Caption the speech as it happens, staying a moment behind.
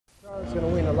He's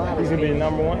going to be the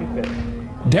 #1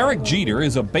 pick. Derek Jeter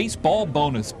is a baseball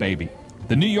bonus baby.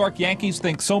 The New York Yankees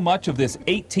think so much of this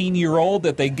 18-year-old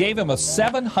that they gave him a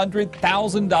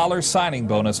 $700,000 signing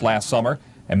bonus last summer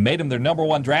and made him their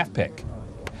 #1 draft pick.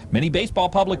 Many baseball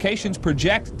publications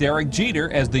project Derek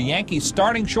Jeter as the Yankees'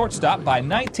 starting shortstop by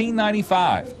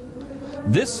 1995.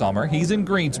 This summer, he's in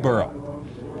Greensboro.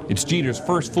 It's Jeter's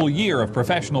first full year of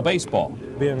professional baseball.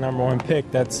 Being a #1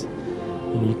 pick, that's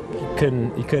you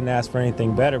couldn't ask for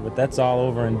anything better, but that's all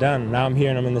over and done. Now I'm here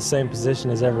and I'm in the same position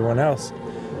as everyone else.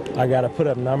 I got to put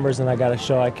up numbers and I got to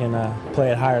show I can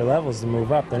play at higher levels to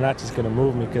move up. They're not just going to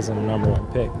move me because I'm the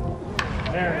 #1 pick.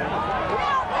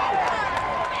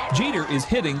 Jeter is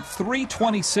hitting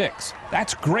 .326.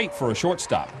 That's great for a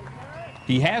shortstop.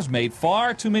 He has made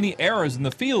far too many errors in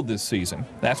the field this season.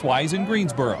 That's why he's in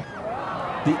Greensboro.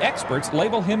 The experts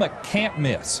label him a can't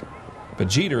miss. But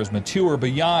Jeter is mature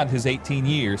beyond his 18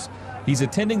 years. He's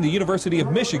attending the University of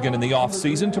Michigan in the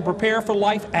offseason to prepare for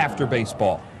life after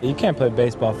baseball. You can't play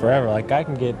baseball forever. Like, I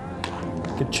can get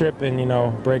trip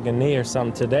and, break a knee or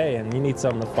something today, and you need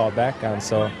something to fall back on.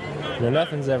 So,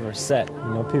 nothing's ever set.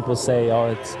 People say,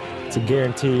 oh, it's a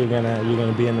guarantee you're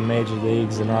gonna be in the major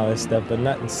leagues and all this stuff, but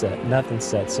nothing's set. Nothing's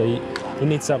set. So you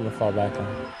need something to fall back on.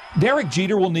 Derek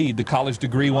Jeter will need the college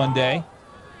degree one day.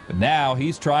 But now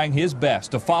he's trying his best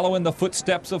to follow in the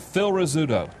footsteps of Phil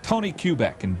Rizzuto, Tony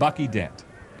Kubek, and Bucky Dent.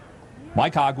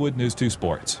 Mike Hogewood, News 2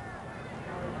 Sports.